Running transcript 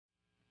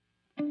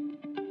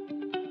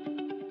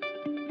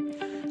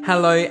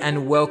Hello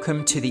and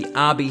welcome to the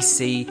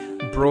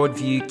RBC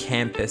Broadview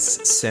Campus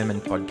Sermon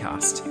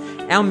Podcast.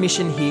 Our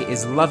mission here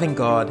is loving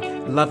God,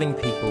 loving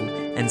people,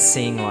 and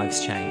seeing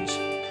lives change.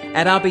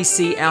 At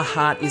RBC, our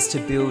heart is to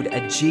build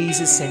a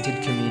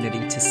Jesus-centered community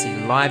to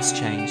see lives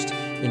changed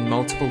in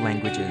multiple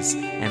languages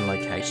and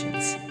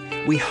locations.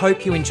 We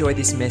hope you enjoy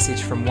this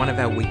message from one of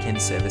our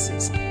weekend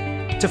services.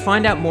 To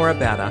find out more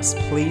about us,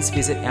 please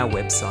visit our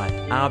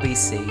website,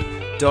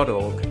 rbc.org.au.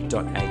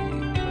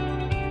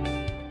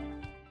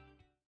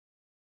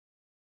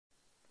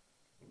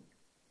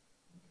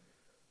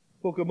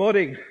 Well, good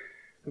morning.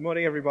 Good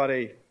morning,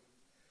 everybody.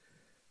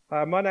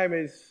 My name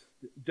is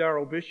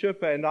Darryl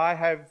Bishop, and I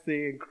have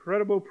the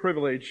incredible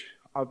privilege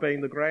of being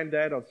the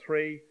granddad of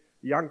 3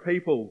 young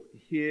people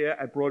here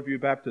at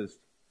Broadview Baptist.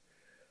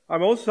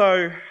 I'm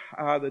also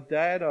the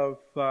dad of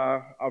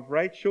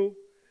Rachael,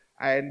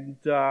 and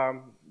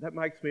that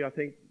makes me, I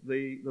think,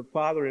 the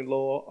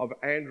father-in-law of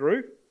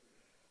Andrew.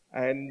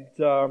 And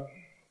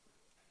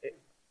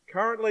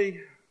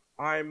currently,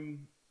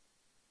 I'm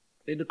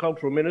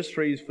Intercultural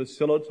Ministries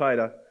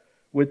facilitator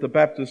with the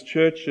Baptist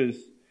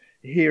churches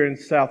here in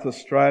South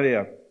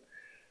Australia.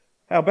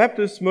 Our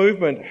Baptist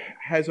movement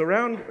has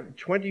around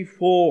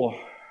 24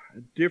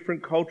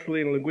 different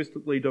culturally and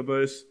linguistically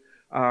diverse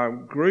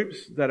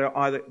groups that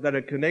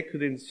are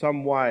connected in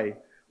some way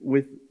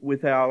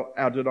with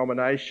our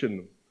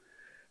denomination,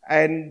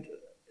 and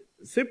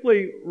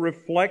simply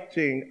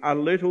reflecting a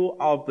little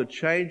of the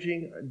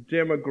changing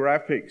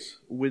demographics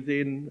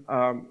within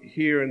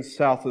here in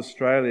South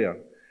Australia.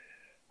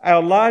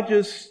 Our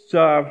largest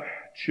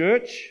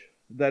church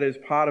that is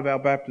part of our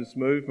Baptist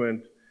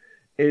movement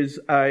is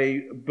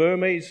a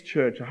Burmese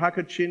church, a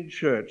Hakachin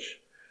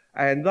church,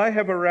 and they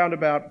have around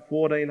about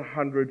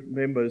 1,400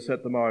 members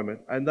at the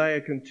moment, and they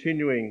are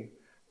continuing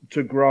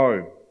to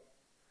grow.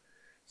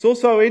 It's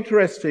also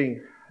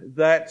interesting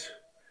that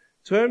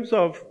in terms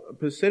of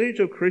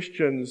percentage of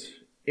Christians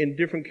in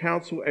different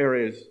council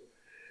areas,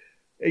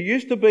 it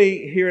used to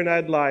be here in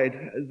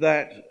Adelaide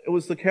that it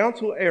was the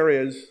council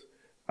areas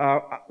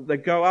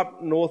that go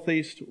up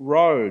Northeast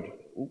Road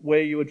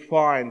where you would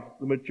find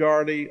the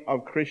majority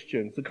of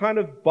Christians, the kind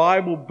of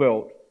Bible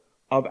belt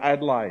of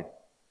Adelaide.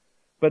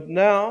 But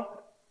now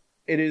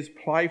it is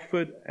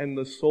Playford and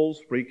the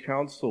Salisbury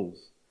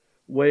councils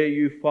where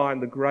you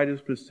find the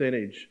greatest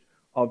percentage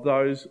of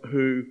those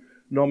who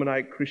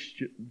nominate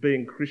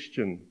being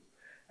Christian.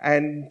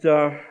 And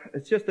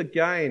it's just,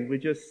 again, we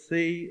just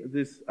see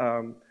this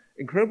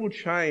incredible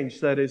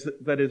change that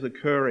is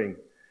occurring.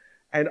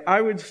 And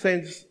I would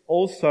sense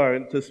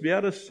also to be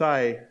able to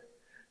say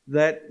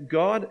that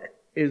God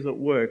is at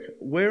work.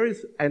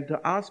 And to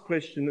ask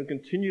question and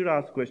continue to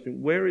ask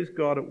question, where is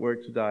God at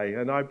work today?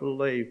 And I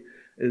believe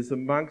is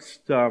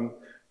amongst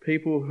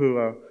people who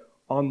are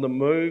on the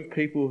move,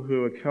 people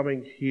who are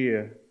coming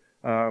here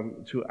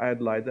to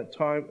Adelaide, that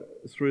time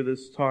through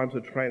this times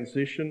of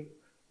transition,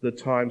 the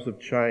times of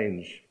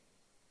change.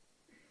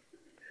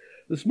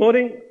 This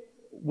morning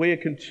we are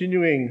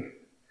continuing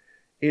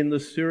in the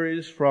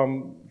series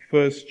from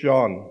 1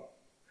 John.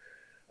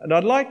 And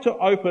I'd like to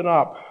open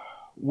up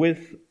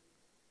with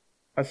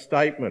a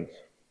statement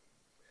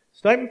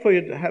for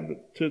you to have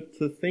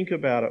to think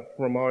about it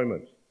for a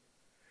moment.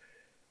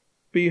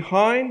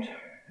 Behind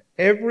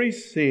every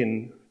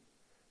sin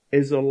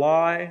is a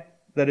lie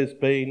that has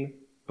been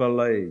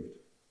believed.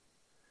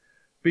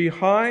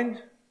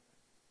 Behind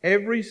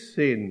every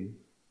sin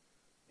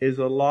is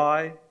a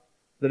lie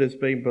that has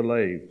been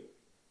believed.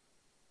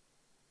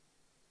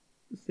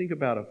 Just think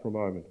about it for a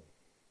moment.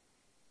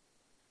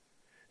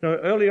 Now,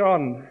 early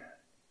on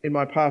in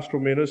my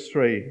pastoral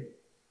ministry,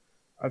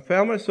 I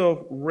found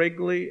myself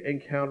regularly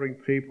encountering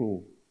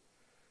people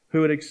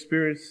who had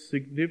experienced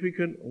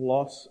significant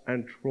loss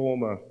and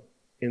trauma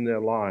in their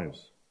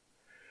lives.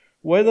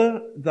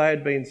 Whether they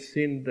had been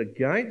sinned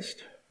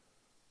against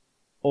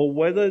or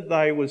whether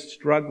they were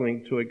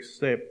struggling to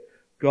accept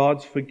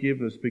God's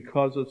forgiveness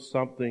because of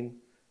something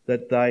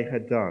that they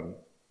had done.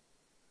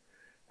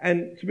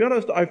 And to be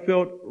honest, I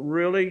felt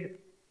really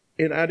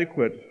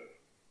inadequate.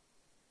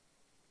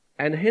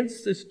 And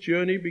hence this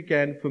journey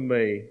began for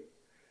me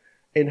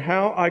in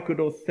how I could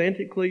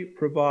authentically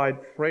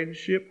provide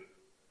friendship,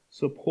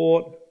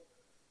 support,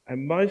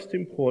 and most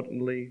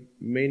importantly,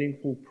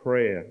 meaningful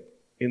prayer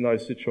in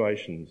those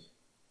situations.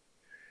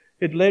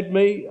 It led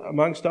me,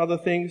 amongst other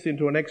things,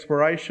 into an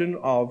exploration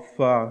of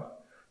the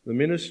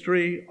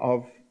ministry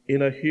of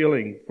inner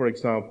healing, for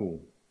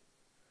example.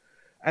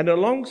 And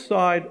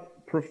alongside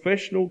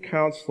professional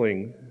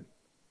counselling,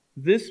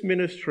 this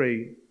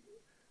ministry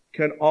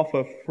can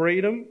offer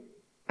freedom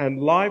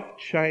and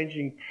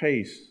life-changing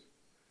peace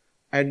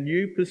and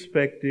new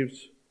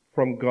perspectives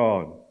from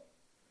God.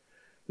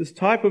 This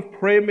type of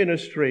prayer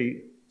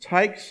ministry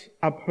takes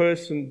a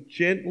person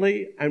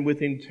gently and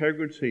with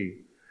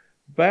integrity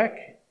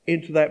back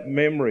into that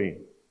memory,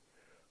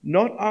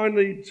 not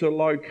only to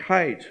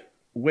locate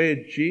where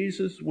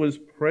Jesus was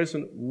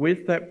present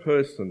with that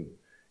person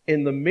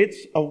in the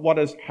midst of what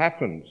has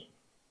happened,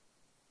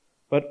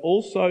 but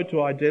also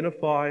to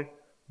identify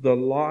the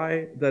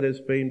lie that has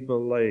been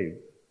believed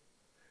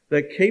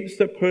that keeps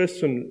the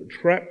person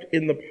trapped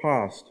in the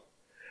past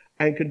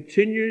and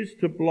continues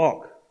to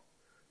block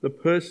the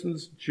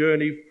person's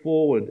journey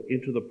forward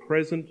into the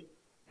present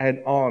and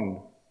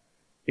on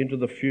into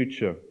the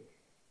future.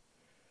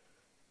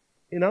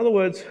 In other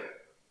words,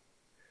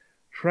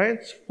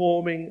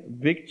 transforming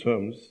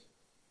victims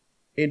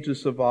into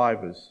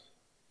survivors.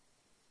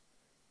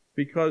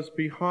 Because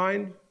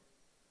behind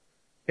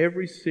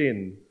every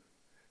sin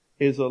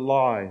is a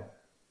lie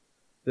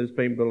that's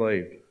been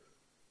believed.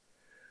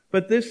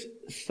 But this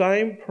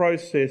same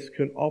process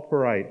can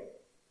operate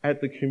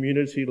at the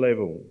community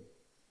level.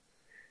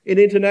 In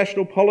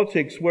international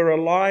politics, where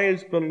a lie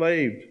is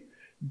believed,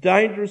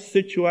 dangerous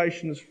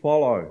situations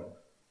follow.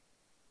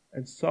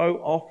 And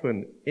so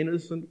often,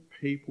 innocent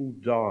people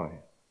die.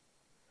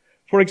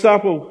 For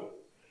example,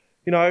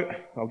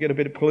 I'll get a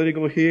bit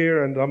political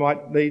here and I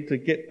might need to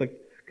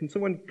can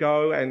someone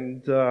go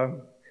and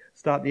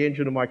start the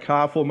engine of my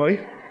car for me?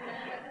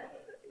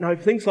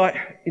 Things like,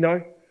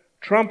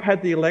 Trump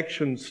had the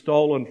election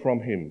stolen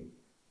from him.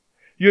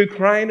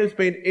 Ukraine has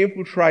been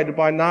infiltrated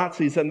by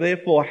Nazis and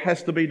therefore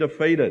has to be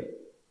defeated.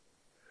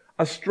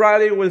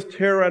 Australia was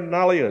terra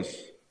nullius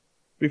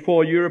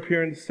before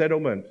European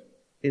settlement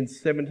in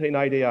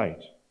 1788.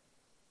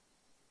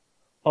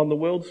 On the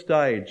world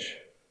stage,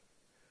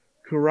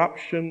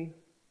 corruption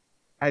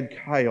and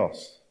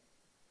chaos.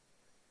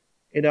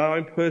 In our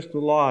own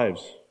personal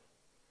lives,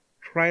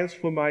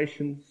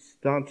 transformation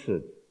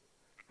stunted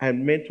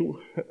and mental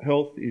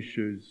health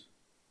issues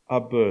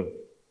are birthed.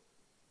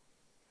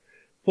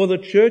 For the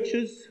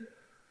churches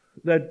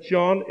that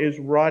John is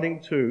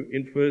writing to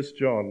in 1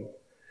 John,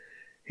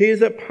 he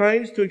is at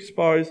pains to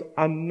expose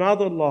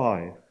another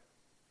lie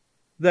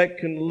that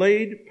can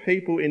lead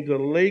people into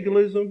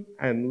legalism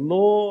and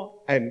law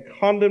and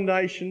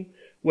condemnation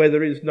where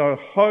there is no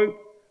hope,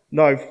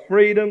 no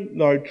freedom,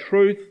 no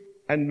truth,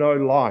 and no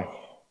life.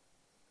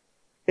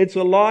 It's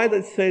a lie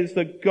that says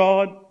that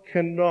God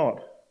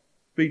cannot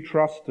be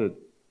trusted.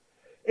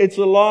 It's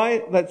a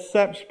lie that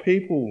saps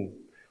people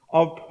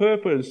of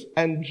purpose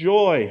and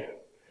joy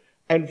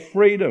and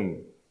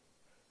freedom.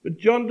 But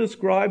John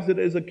describes it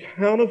as a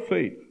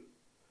counterfeit,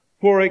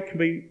 for it can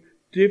be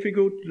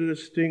difficult to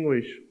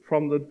distinguish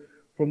from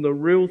the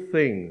real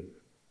thing,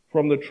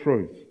 from the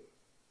truth.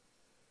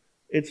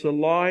 It's a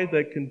lie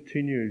that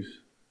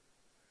continues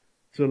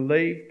to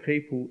leave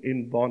people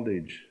in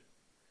bondage,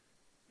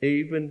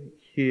 even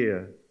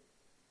here,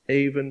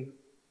 even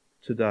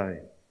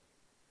today.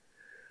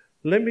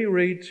 Let me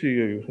read to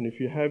you, and if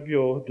you have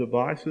your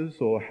devices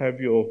or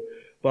have your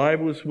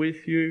Bibles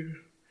with you,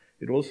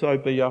 it'll also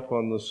be up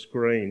on the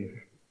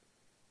screen.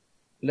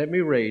 Let me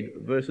read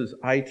verses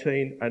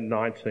 18 and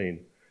 19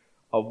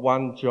 of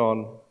 1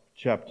 John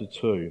chapter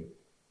 2.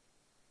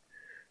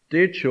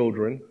 Dear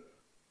children,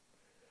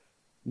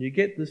 you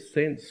get the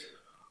sense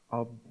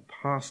of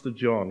Pastor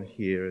John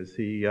here as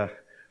he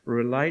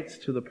relates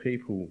to the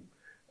people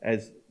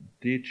as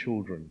dear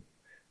children.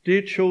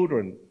 Dear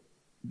children,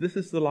 this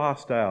is the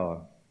last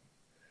hour.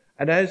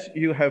 And as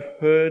you have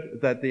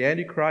heard that the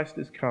Antichrist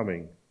is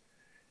coming,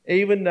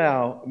 even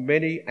now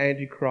many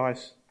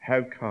Antichrists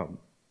have come.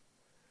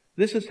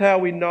 This is how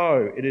we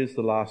know it is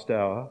the last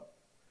hour.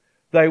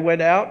 They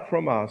went out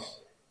from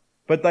us,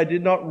 but they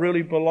did not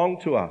really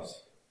belong to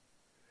us.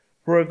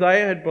 For if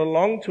they had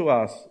belonged to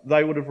us,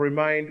 they would have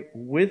remained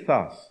with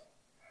us.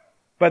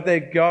 But their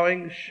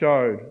going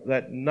showed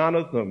that none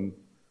of them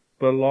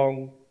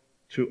belong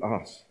to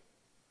us.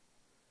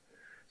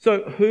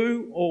 So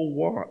who or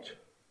what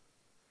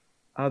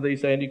are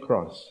these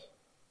antichrists?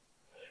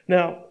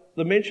 Now,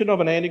 the mention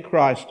of an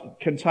antichrist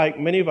can take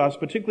many of us,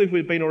 particularly if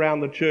we've been around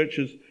the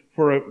churches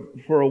for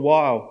a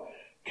while,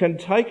 can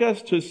take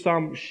us to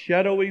some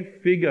shadowy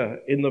figure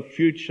in the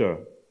future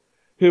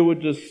who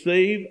would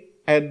deceive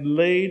and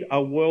lead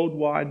a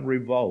worldwide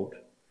revolt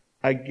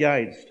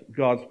against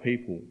God's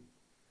people.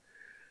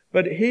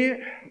 But here,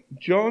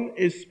 John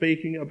is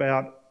speaking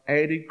about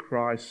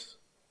antichrists,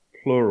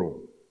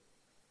 plural.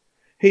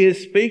 He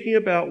is speaking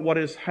about what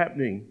is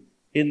happening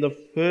in the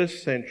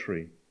first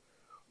century,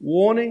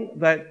 warning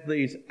that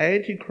these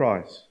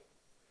antichrists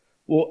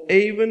will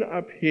even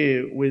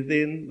appear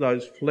within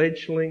those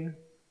fledgling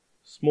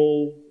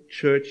small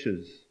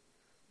churches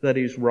that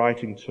he's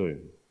writing to.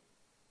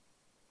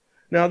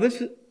 Now,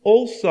 this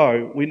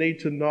also, we need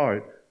to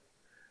note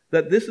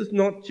that this is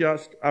not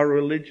just a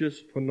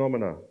religious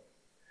phenomenon.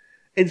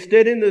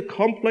 Instead, in the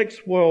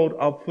complex world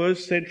of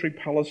first century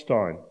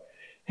Palestine,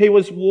 he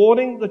was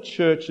warning the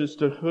churches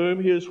to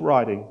whom he is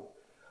writing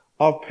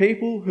of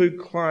people who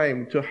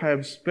claim to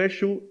have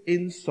special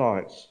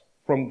insights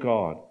from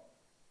God,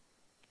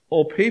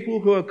 or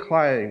people who are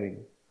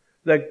claiming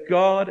that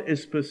God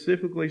is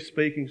specifically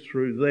speaking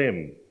through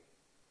them.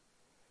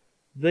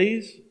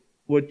 These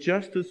were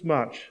just as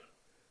much,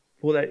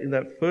 for that in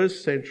that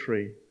first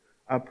century,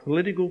 a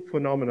political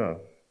phenomena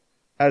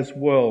as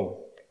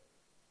well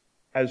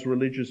as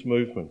religious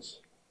movements.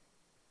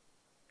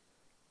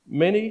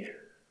 Many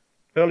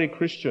early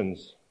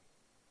Christians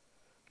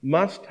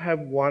must have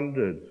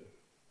wondered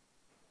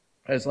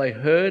as they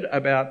heard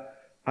about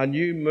a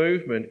new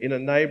movement in a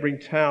neighbouring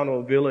town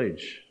or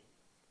village.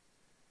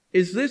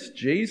 Is this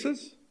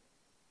Jesus?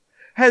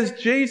 Has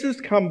Jesus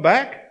come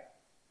back?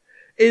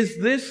 Is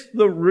this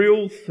the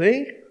real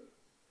thing?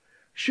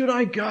 Should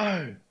I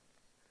go?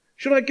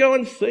 Should I go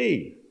and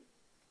see?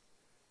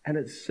 And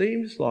it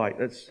seems like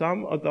that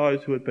some of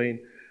those who had been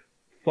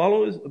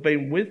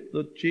with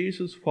the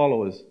Jesus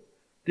followers,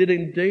 did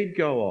indeed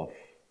go off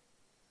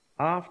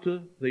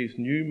after these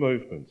new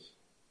movements.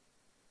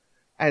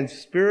 And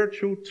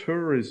spiritual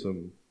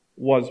tourism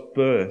was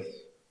birthed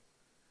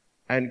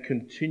and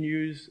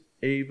continues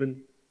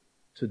even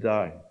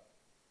today.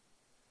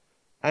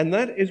 And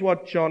that is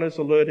what John is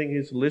alerting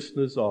his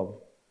listeners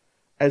of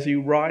as he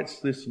writes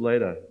this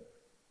letter.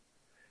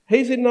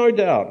 He's in no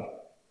doubt.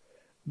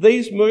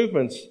 These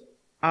movements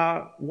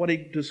are what he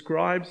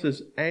describes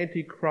as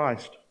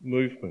antichrist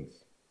movements.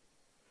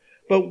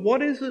 But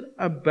what is it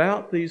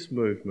about these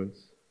movements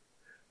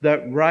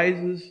that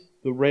raises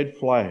the red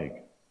flag?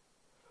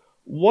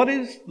 What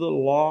is the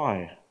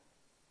lie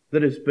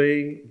that is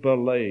being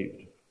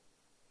believed?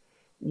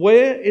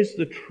 Where is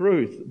the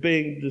truth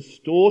being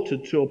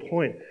distorted to a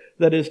point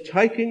that is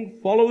taking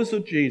followers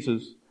of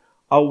Jesus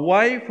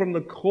away from the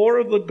core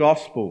of the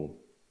gospel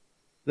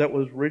that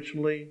was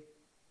originally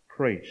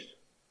preached?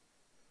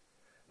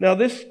 Now,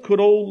 this could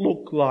all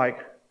look like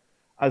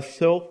a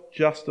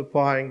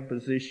self-justifying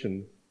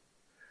position,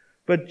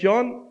 but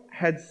John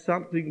had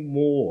something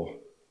more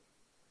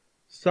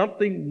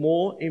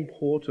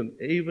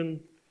important even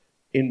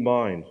in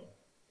mind.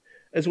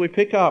 As we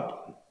pick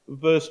up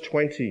verse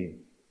 20,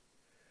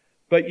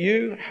 but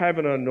you have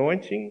an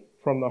anointing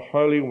from the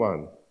Holy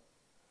One,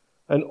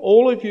 and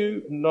all of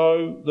you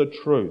know the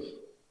truth.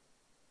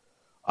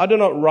 I do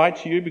not write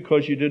to you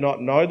because you do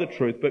not know the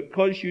truth, but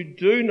because you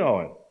do know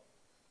it,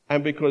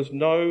 and because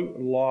no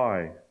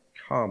lie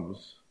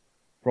comes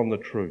from the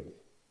truth.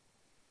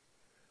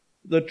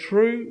 The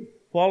true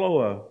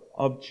follower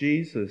of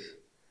Jesus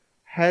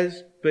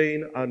has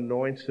been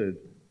anointed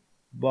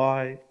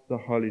by the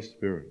Holy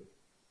Spirit.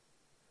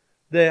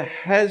 There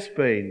has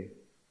been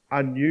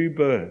a new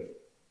birth.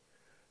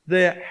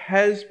 There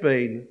has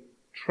been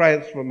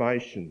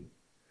transformation.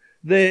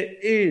 There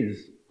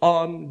is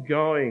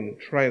ongoing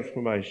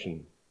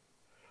transformation.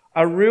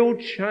 A real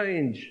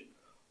change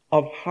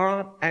of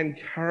heart and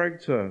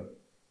character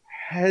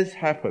has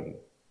happened.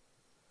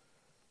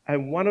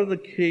 And one of the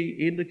key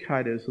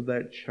indicators of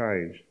that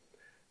change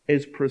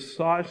is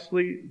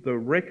precisely the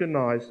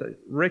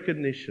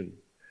recognition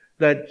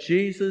that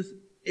Jesus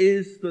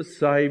is the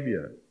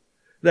Saviour,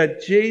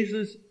 that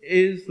Jesus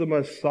is the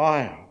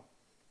Messiah.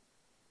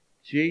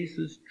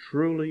 Jesus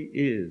truly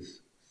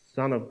is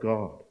Son of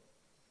God.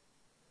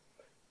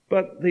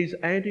 But these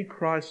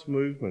antichrist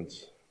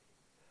movements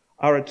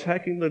are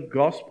attacking the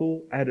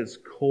gospel at its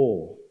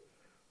core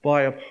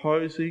by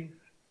opposing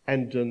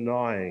and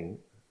denying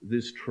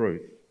this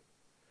truth.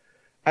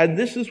 And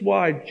this is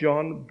why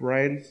John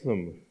brands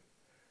them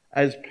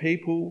as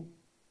people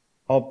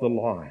of the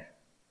lie.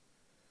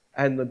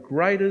 And the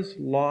greatest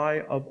lie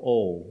of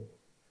all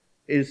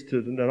is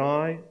to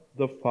deny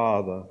the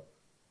Father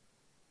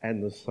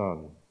and the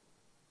Son.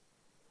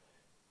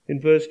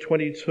 In verse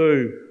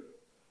 22,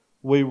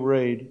 we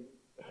read,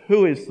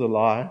 "Who is the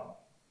liar?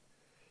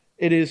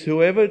 It is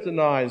whoever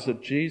denies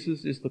that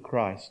Jesus is the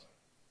Christ.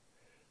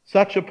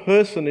 Such a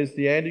person is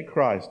the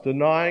Antichrist,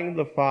 denying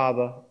the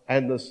Father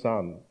and the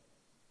Son.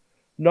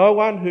 No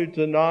one who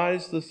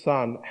denies the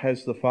Son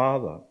has the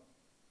Father.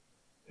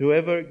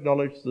 Whoever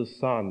acknowledges the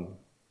Son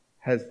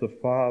has the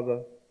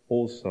Father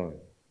also."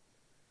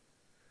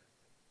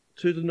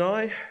 To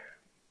deny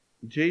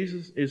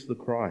Jesus is the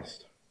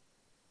Christ,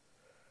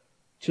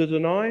 to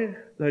deny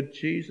that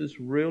Jesus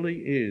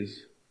really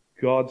is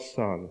God's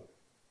Son,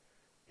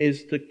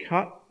 is to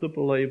cut the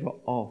believer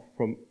off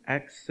from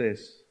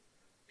access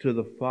to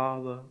the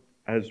Father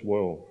as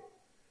well,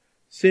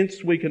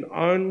 since we can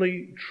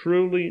only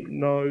truly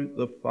know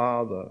the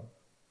Father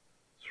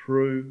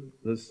through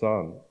the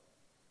Son.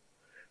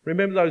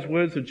 Remember those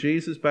words of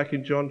Jesus back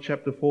in John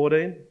chapter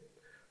 14?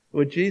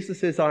 Where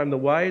Jesus says, "I am the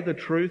way, the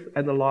truth,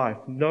 and the life.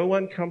 No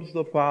one comes to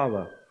the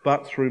Father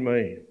but through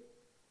me."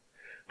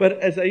 But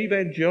as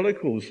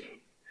evangelicals,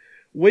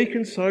 we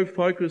can so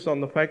focus on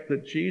the fact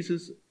that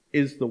Jesus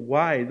is the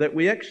way that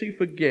we actually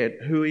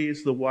forget who he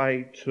is the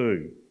way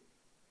to.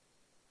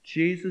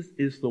 Jesus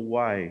is the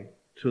way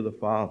to the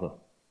Father.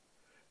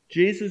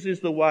 Jesus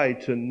is the way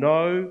to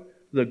know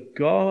the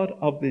God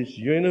of this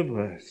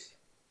universe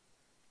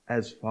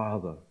as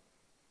Father.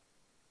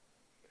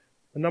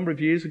 A number of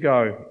years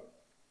ago,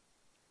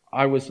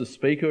 I was the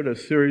speaker at a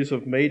series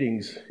of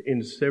meetings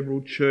in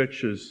several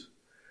churches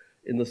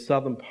in the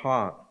southern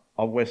part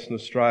of Western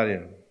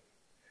Australia.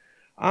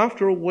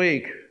 After a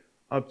week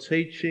of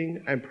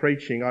teaching and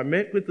preaching, I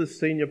met with the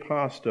senior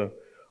pastor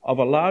of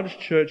a large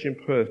church in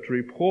Perth to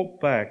report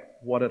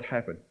back what had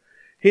happened.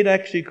 He'd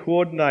actually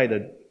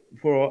coordinated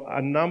for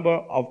a number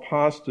of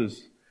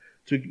pastors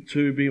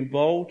to be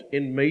involved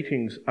in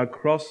meetings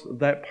across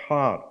that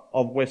part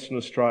of Western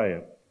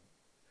Australia.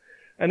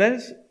 And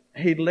as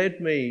he led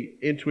me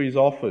into his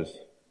office,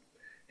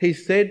 he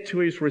said to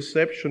his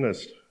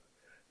receptionist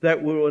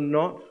that we were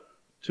not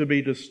to be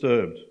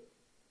disturbed.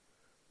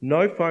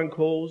 No phone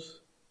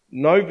calls,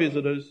 no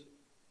visitors,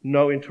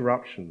 no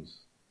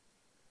interruptions.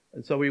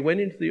 And so we went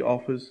into the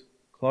office,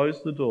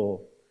 closed the door,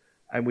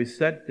 and we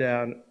sat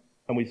down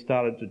and we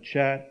started to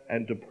chat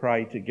and to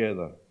pray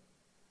together.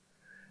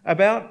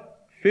 About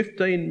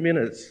 15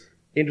 minutes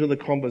into the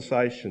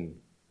conversation,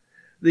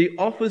 the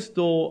office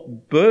door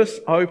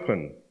burst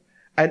open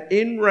and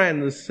in ran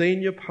the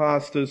senior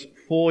pastor's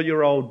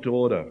 4-year-old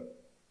daughter.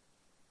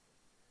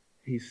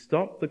 He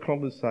stopped the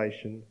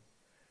conversation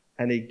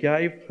and he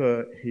gave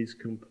her his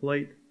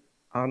complete,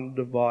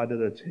 undivided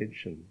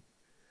attention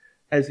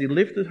as he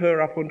lifted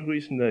her up onto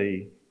his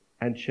knee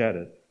and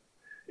chatted.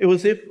 It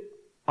was as if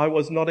I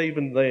was not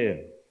even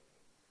there.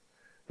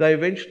 They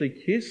eventually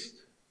kissed,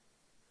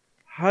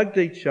 hugged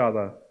each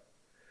other.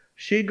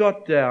 She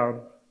got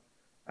down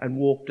and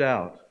walked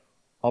out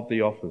of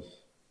the office.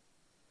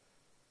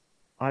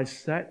 I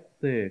sat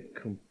there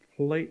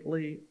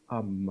completely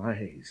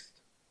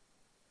amazed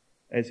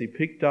as he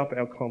picked up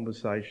our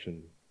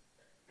conversation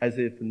as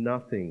if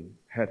nothing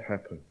had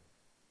happened.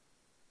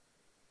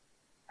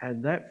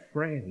 And that,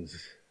 friends,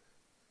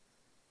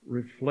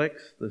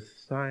 reflects the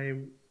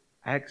same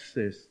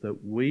access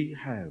that we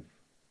have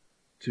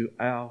to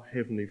our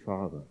Heavenly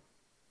Father,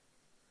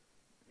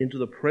 into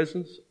the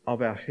presence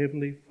of our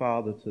Heavenly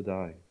Father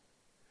today.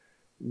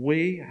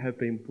 We have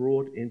been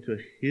brought into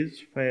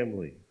His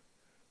family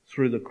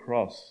through the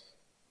cross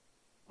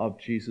of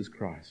Jesus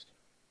Christ.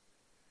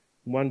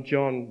 1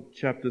 John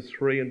chapter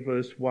 3 and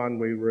verse 1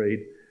 we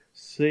read,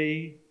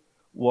 "See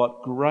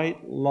what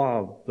great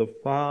love the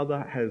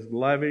Father has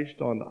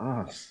lavished on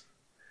us,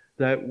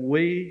 that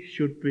we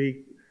should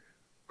be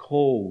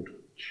called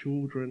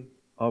children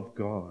of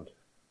God."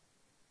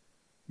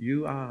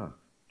 You are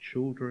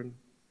children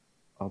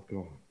of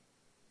God.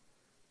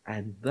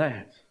 And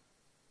that,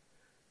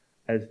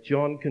 as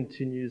John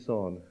continues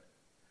on,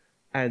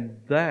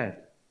 and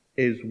that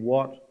is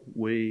what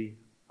we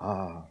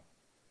are.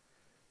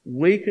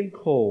 We can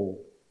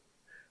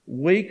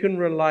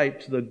relate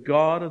to the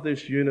God of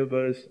this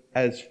universe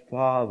as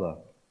Father,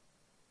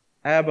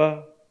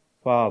 Abba,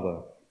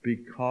 Father,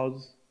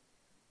 because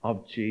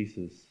of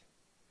Jesus.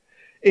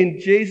 In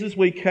Jesus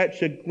we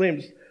catch a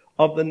glimpse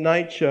of the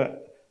nature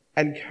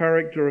and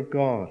character of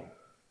God.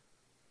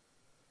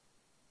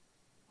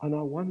 And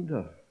I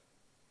wonder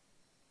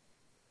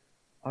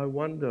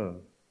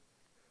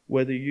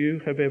whether you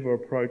have ever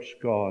approached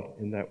God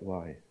in that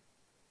way.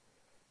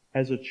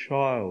 As a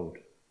child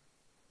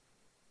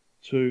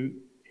to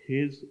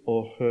his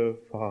or her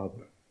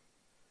father.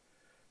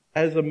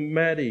 As a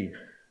Maddie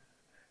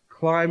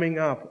climbing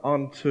up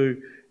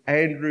onto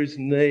Andrew's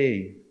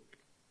knee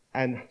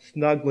and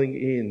snuggling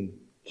in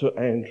to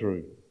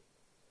Andrew.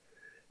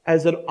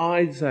 As an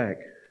Isaac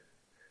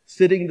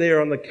sitting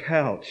there on the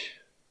couch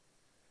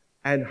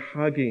and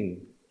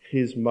hugging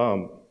his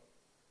mum.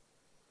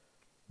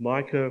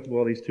 Micah,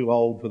 well, he's too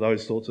old for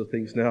those sorts of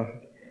things now.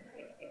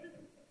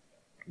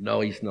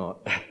 No, he's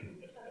not.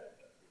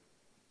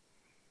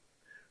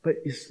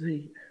 But you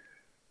see,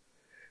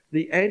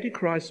 the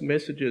Antichrist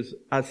messages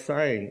are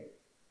saying,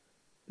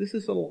 this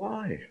is a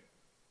lie.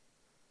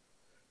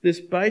 This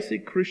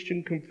basic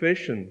Christian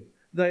confession,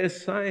 they are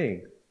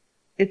saying,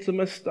 it's a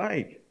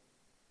mistake.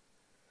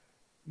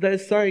 They're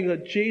saying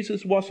that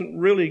Jesus wasn't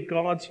really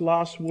God's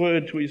last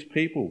word to his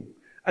people,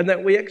 and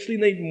that we actually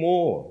need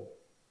more.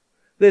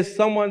 There's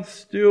someone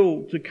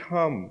still to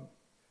come.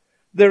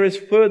 There is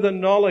further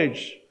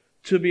knowledge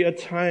to be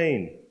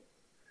attained.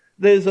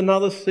 There's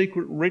another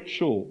secret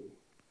ritual.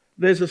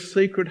 There's a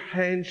secret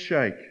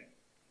handshake.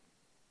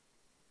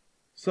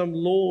 Some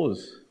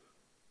laws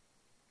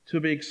to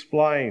be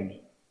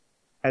explained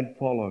and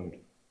followed.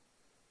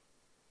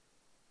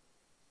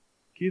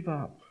 Give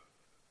up,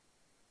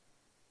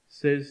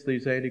 says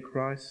these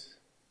antichrists.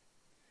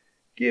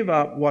 Give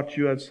up what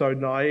you have so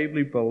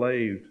naively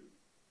believed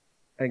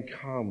and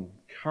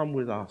come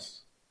with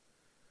us.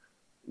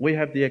 We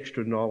have the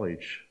extra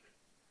knowledge.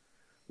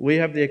 We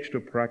have the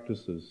extra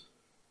practices.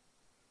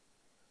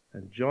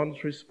 And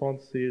John's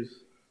response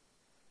is,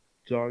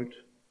 don't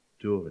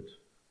do it.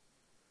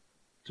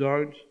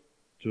 Don't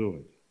do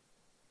it.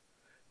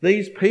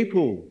 These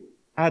people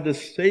are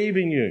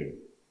deceiving you.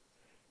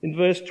 In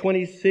verse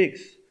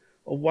 26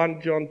 of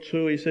 1 John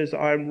 2, he says,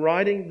 I am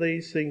writing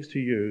these things to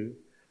you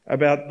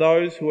about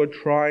those who are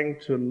trying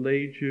to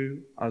lead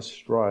you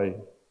astray.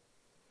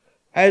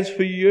 As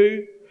for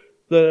you,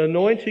 the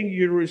anointing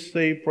you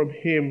receive from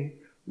him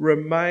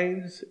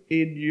remains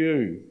in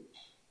you,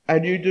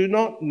 and you do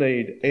not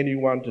need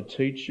anyone to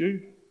teach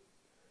you,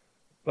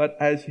 but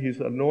as his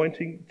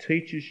anointing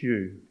teaches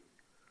you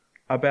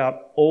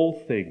about all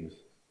things,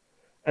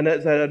 and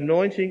as that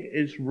anointing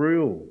is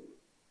real,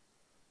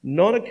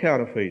 not a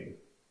counterfeit,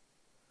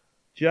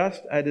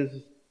 just as it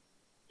is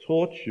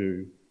taught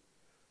you,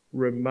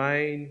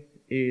 remain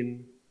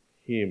in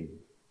him.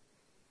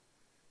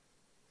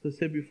 As I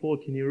said before,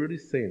 can you really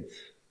sense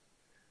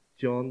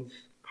John's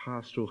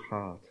pastoral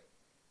heart?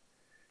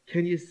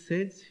 Can you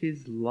sense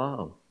his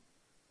love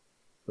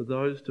for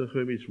those to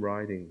whom he's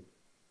writing.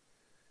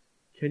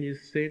 Can you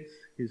sense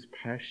his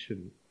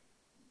passion?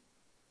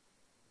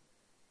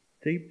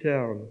 Deep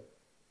down,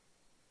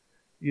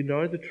 you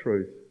know the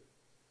truth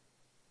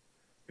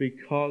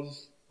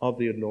because of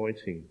the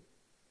anointing,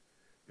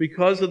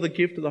 because of the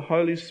gift of the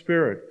Holy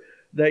Spirit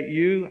that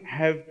you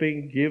have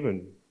been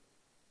given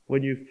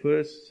when you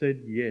first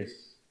said yes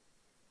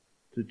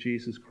to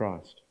Jesus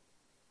Christ.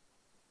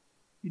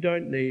 You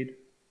don't need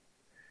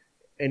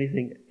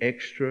anything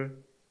extra.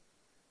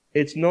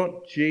 It's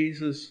not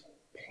Jesus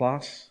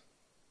plus.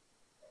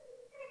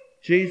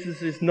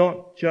 Jesus is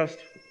not just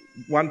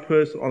one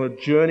person on a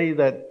journey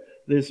that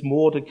there's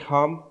more to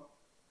come.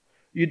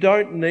 You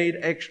don't need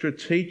extra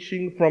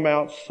teaching from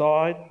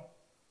outside,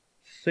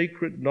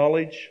 secret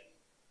knowledge.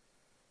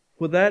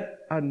 For that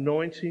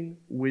anointing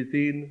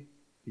within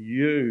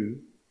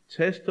you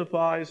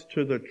testifies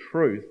to the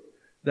truth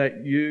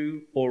that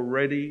you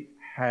already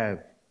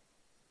have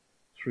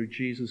through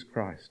Jesus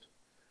Christ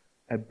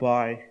and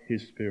by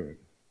his Spirit.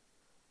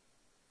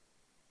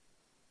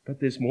 But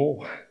there's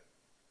more.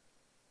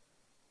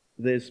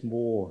 There's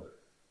more.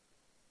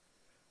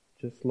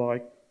 Just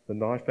like the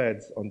knife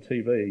ads on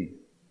TV,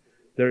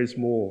 there is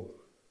more.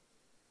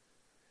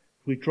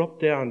 If we drop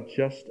down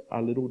just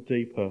a little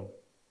deeper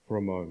for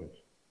a moment,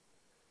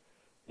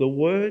 the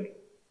word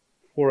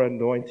for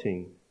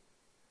anointing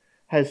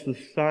has the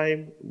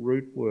same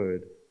root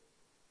word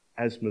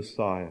as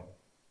Messiah.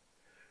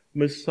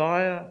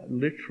 Messiah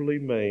literally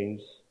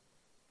means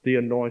the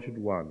anointed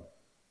one,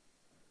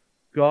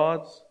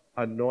 God's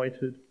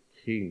anointed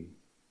king,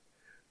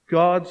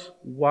 God's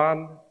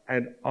one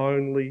and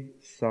only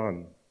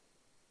Son.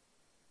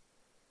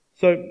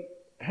 So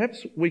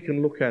perhaps we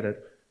can look at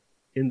it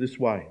in this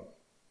way.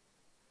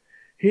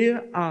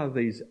 Here are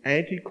these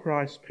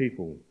antichrist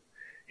people.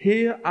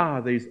 Here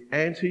are these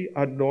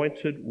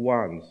anti-anointed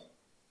ones.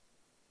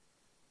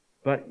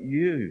 But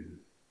you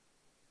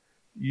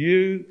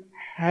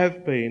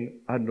have been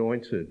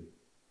anointed.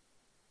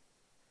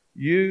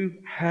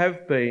 You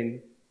have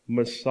been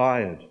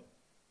Messiahed.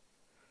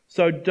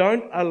 So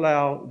don't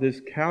allow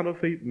this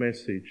counterfeit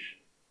message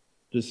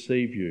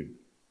deceive you.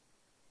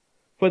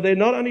 For they're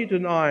not only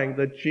denying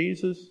that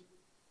Jesus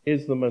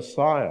is the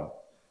Messiah,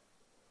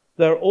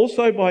 they're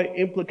also by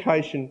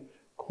implication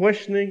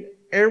questioning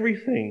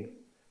everything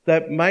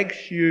that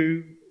makes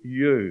you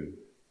you,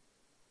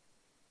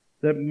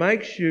 that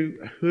makes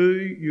you who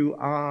you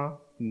are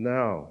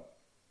now,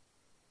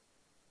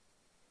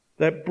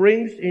 that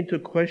brings into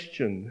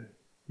question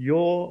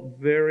your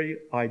very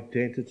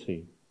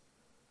identity.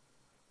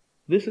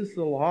 This is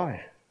the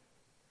lie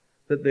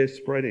that they're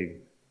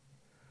spreading.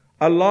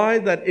 A lie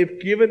that, if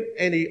given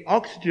any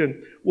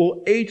oxygen,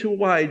 will eat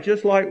away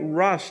just like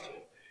rust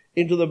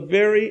into the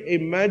very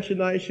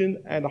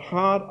imagination and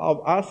heart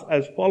of us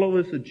as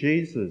followers of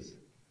Jesus,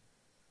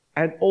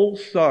 and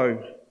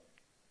also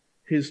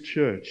his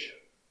church.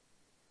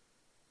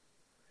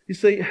 You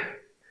see,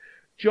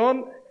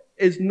 John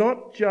is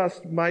not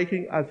just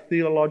making a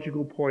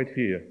theological point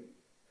here.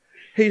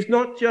 He's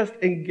not just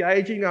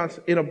engaging us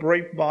in a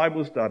brief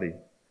Bible study.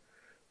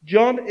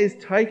 John is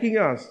taking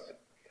us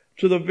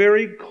to the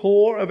very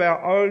core of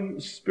our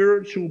own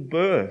spiritual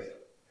birth,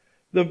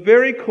 the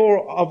very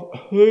core of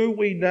who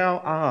we now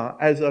are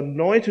as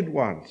anointed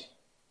ones,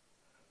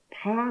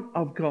 part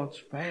of God's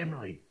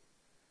family,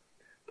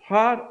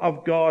 part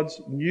of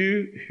God's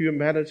new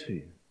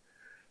humanity,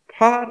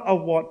 part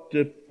of what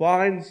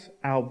defines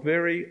our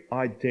very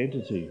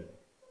identity.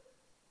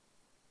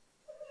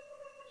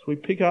 So we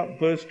pick up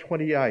verse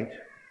 28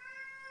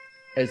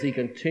 as he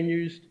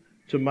continues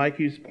to make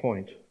his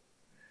point.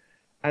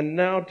 And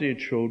now, dear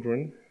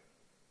children,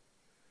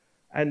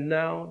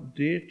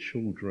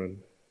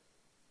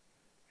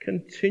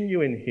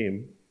 continue in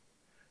him,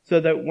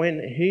 so that when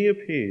he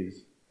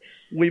appears,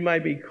 we may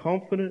be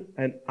confident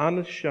and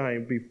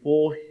unashamed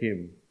before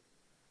him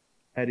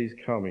at his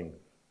coming.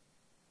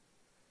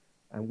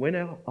 And when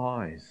our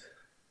eyes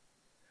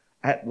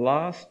at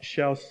last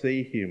shall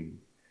see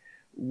him,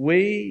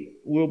 we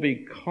will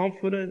be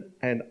confident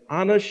and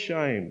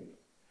unashamed,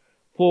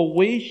 for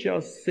we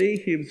shall see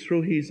him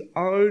through his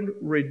own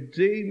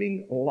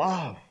redeeming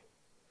love.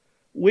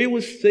 We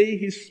will see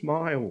his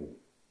smile.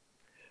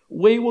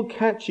 We will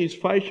catch his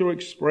facial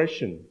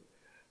expression,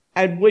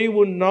 and we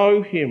will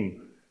know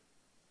him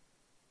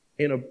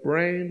in a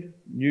brand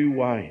new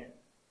way.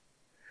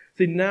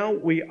 See, now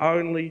we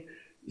only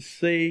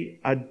see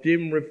a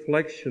dim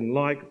reflection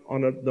like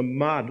on the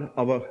mud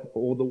of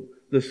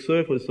the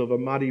surface of a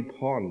muddy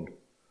pond,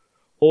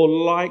 or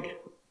like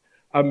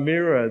a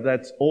mirror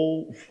that's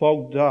all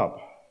fogged up.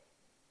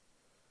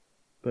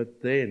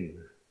 But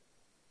then,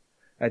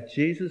 at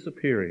Jesus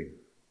appearing,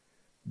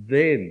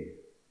 then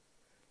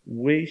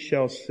we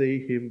shall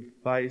see him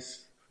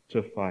face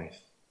to face.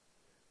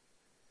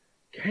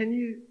 Can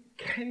you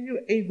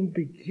even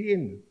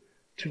begin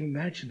to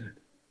imagine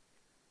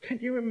it? Can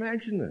you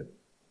imagine it?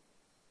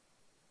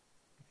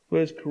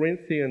 1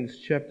 Corinthians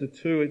chapter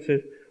 2, it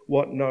says,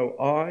 what no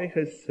eye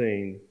has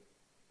seen,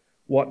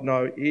 what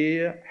no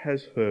ear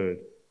has heard,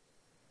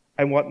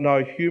 and what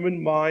no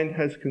human mind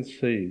has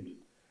conceived,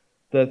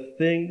 the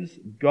things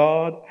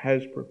God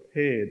has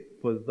prepared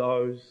for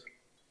those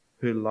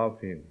who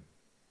love him.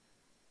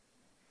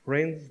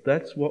 Friends,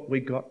 that's what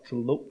we got to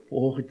look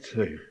forward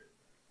to.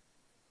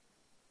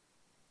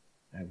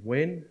 And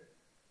when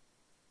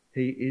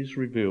he is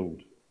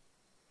revealed,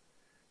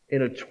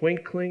 in a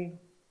twinkling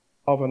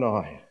of an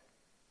eye,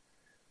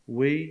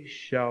 we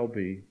shall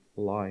be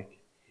like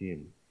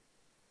him.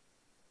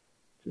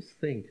 Just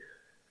think.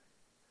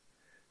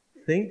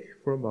 Think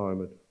for a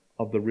moment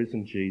of the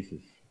risen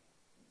Jesus.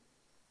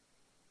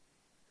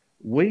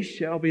 We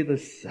shall be the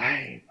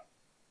same,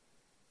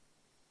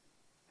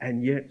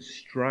 and yet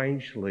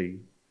strangely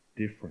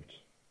different.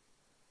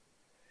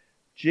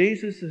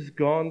 Jesus has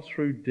gone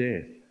through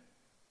death.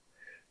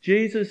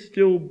 Jesus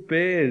still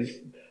bears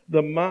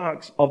the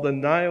marks of the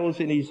nails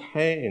in his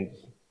hands,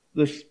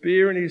 the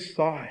spear in his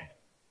side.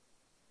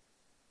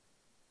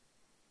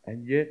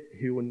 And yet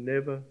he will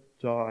never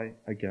die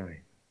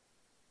again.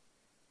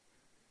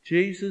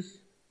 Jesus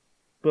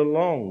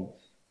belongs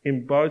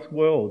in both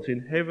worlds,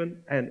 in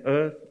heaven and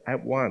earth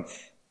at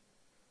once.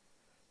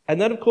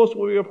 And that, of course,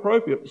 will be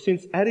appropriate,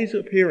 since at his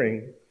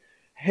appearing,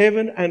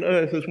 heaven and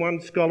earth, as one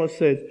scholar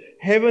says,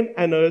 heaven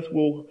and earth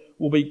will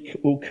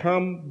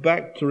come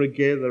back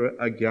together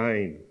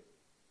again,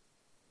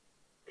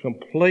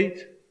 complete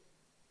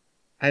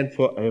and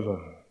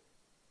forever.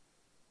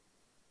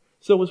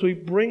 So as we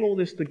bring all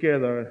this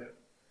together,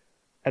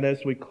 and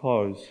as we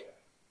close,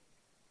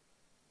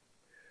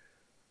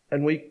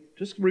 and we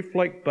just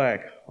reflect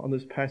back on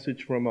this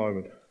passage for a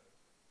moment,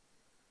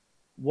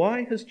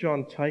 why has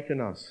John taken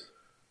us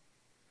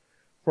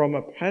from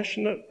a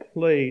passionate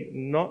plea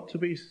not to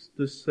be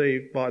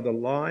deceived by the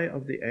lie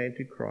of the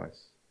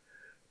Antichrist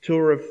to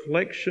a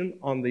reflection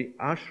on the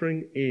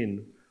ushering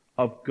in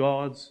of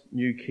God's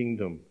new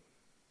kingdom?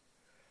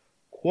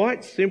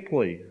 Quite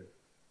simply,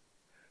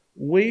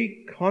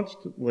 we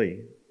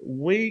constantly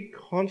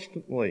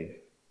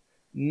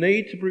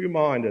need to be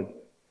reminded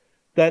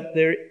that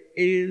there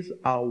is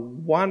a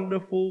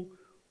wonderful,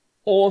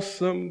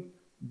 awesome,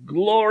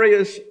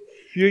 glorious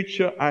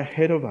future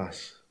ahead of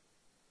us.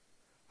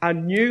 A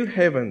new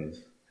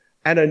heavens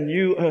and a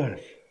new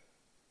earth.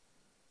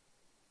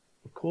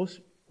 Of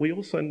course, we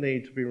also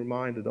need to be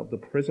reminded of the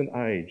present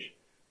age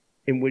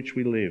in which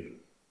we live.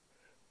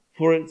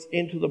 For it's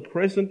into the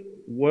present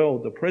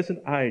world, the present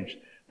age,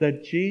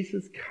 that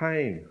Jesus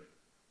came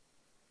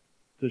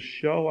to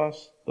show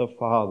us the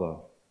Father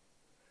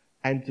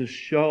and to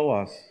show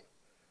us,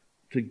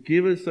 to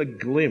give us a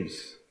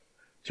glimpse,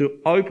 to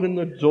open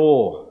the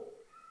door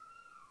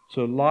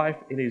to life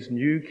in his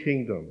new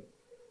kingdom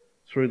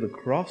through the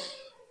cross,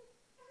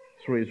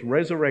 through his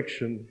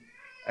resurrection,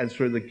 and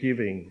through the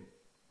giving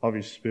of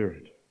his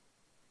Spirit.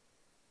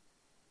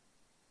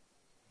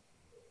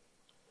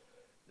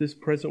 This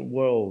present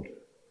world,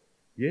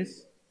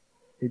 yes,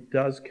 it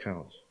does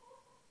count.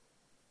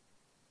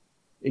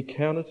 It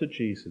counted to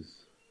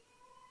Jesus.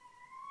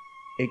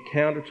 It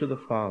counted to the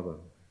Father.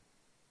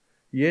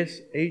 Yes,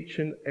 each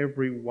and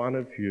every one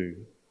of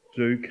you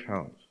do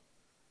count.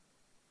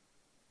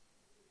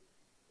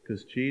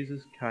 Because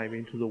Jesus came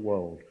into the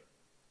world.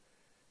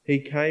 He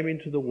came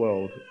into the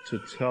world to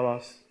tell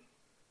us,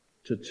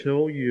 to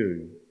tell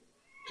you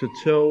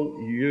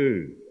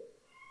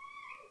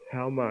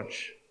how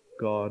much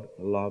God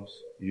loves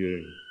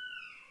you.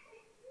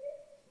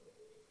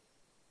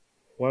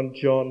 1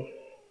 John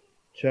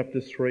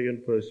chapter 3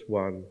 and verse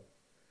 1.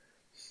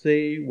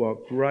 See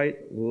what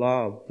great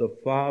love the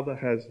Father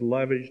has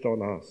lavished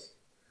on us,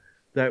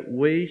 that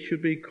we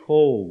should be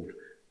called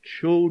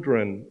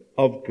children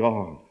of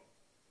God.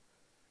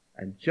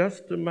 And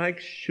just to make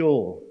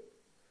sure,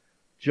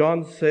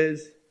 John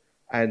says,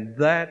 and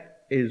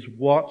that is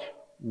what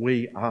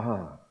we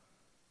are.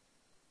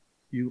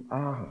 You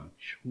are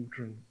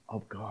children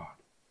of God.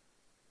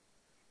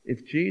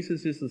 If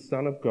Jesus is the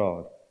Son of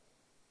God,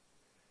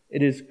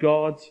 it is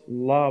God's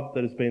love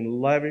that has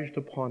been lavished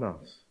upon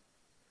us,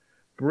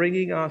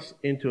 bringing us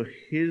into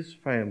his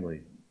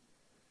family,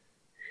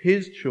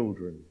 his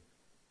children,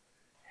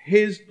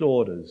 his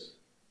daughters,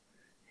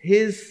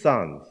 his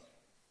sons.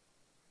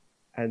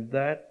 And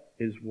that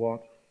is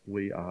what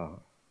we are.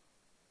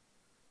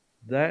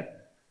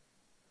 That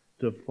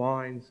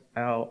defines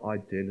our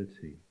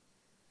identity.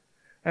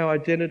 Our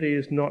identity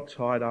is not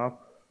tied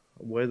up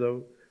whether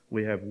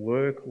we have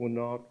work or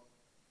not.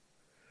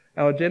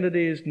 Our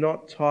identity is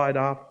not tied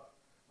up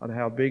on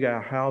how big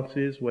our house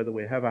is, whether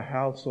we have a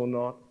house or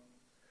not.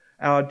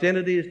 Our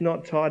identity is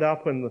not tied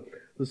up in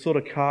the sort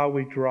of car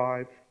we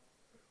drive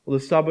or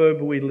the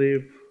suburb we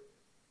live.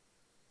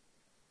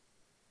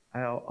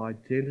 Our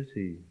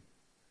identity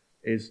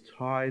is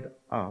tied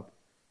up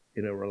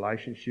in a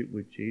relationship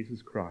with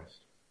Jesus Christ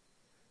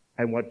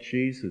and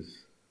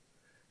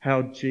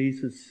how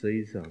Jesus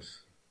sees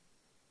us.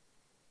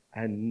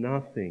 And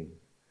nothing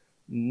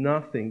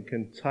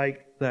can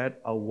take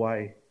that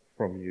away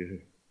from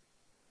you.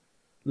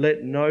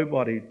 Let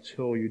nobody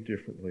tell you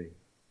differently.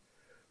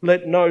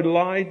 Let no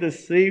lie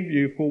deceive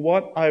you, for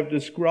what I've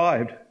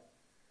described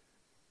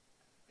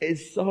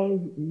is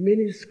so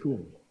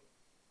minuscule.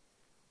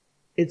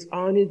 It's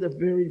only the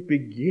very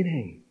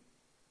beginning.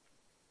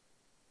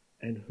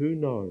 And who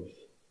knows?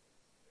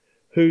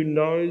 Who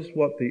knows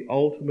what the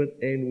ultimate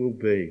end will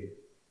be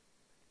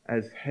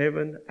as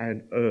heaven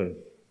and earth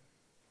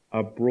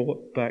are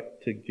brought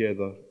back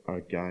together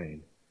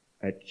again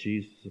at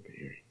Jesus'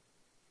 appearing.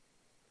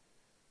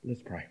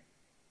 Let's pray.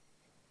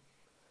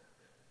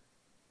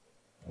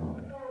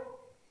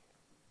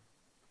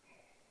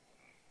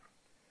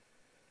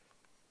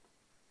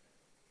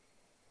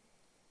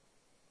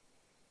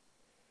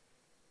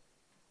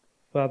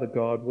 Father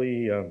God,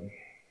 we've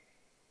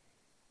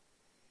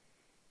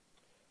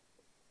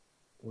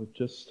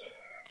just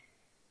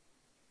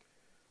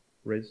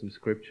read some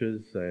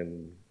scriptures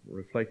and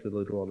reflected a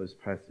little on this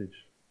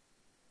passage.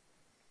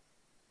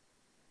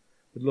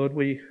 But Lord,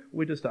 we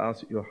just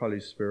ask that your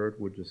Holy Spirit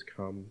would just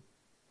come.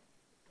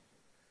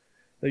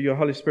 That your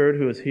Holy Spirit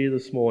who is here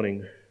this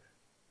morning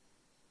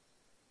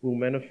will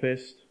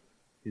manifest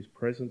his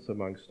presence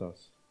amongst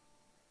us.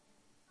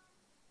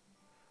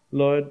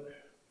 Lord,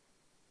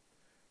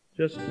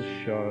 just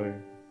to show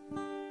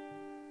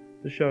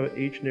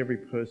each and every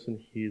person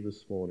here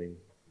this morning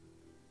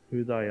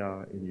who they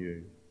are in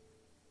you.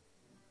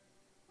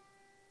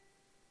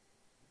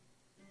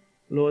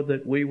 Lord,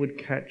 that we would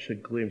catch a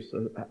glimpse,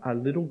 a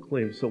little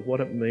glimpse of what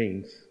it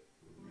means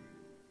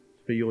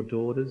to be your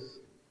daughters,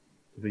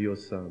 to be your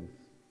sons.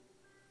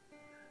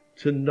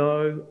 To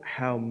know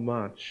how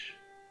much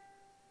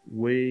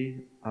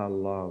we are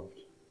loved.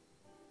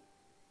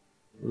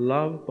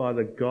 Loved by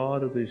the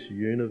God of this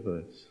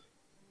universe.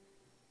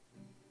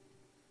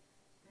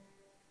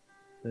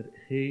 That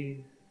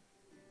he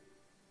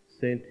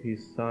sent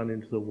his Son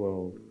into the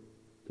world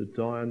to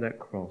die on that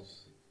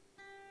cross,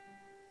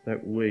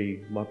 that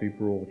we might be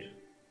brought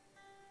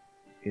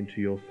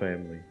into your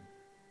family.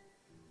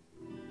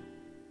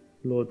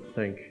 Lord,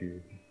 thank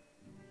you.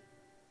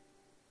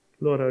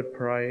 Lord, I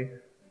pray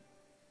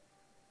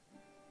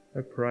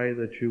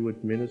that you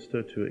would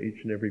minister to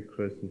each and every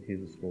person here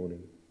this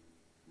morning.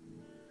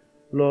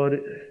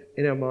 Lord,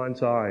 in our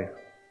mind's eye,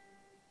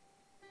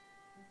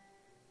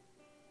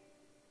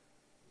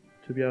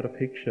 to be able to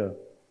picture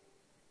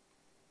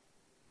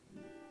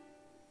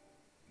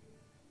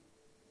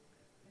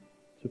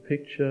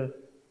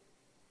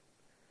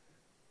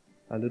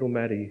a little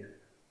Maddie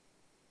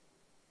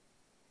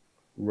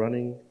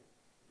running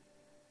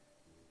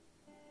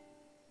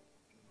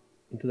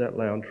into that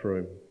lounge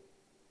room,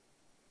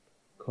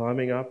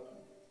 climbing up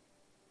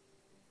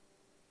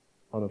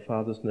on her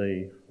father's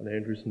knee, on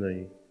Andrew's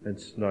knee,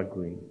 and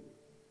snuggling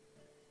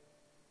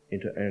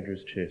into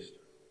Andrew's chest.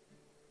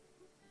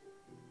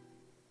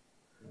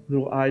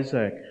 Little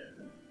Isaac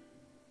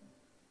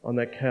on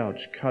that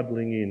couch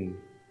cuddling in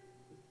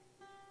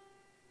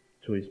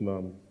to his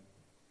mum.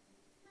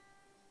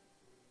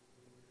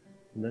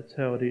 And that's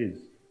how it is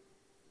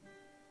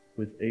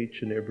with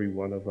each and every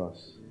one of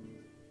us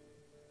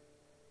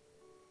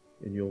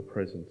in your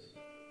presence.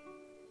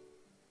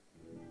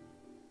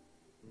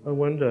 I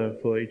wonder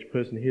for each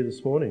person here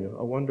this morning,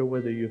 I wonder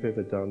whether you've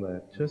ever done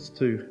that, just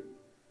through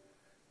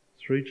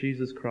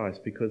Jesus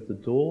Christ, because the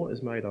door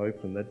is made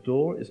open. That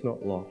door is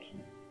not locked.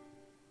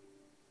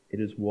 It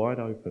is wide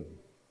open.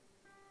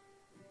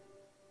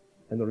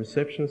 And the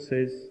receptionist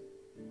says,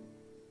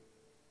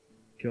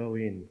 go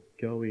in,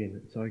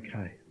 it's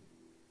okay.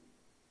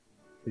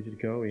 For you to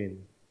go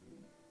in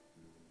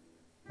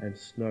and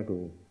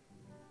snuggle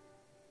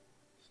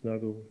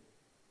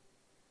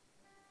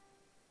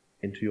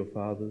into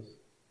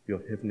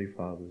your Heavenly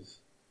Father's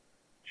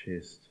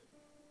chest.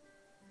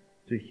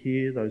 To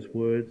hear those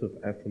words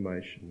of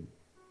affirmation.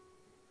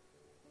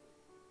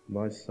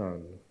 My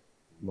son,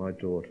 my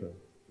daughter,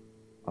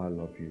 I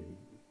love you.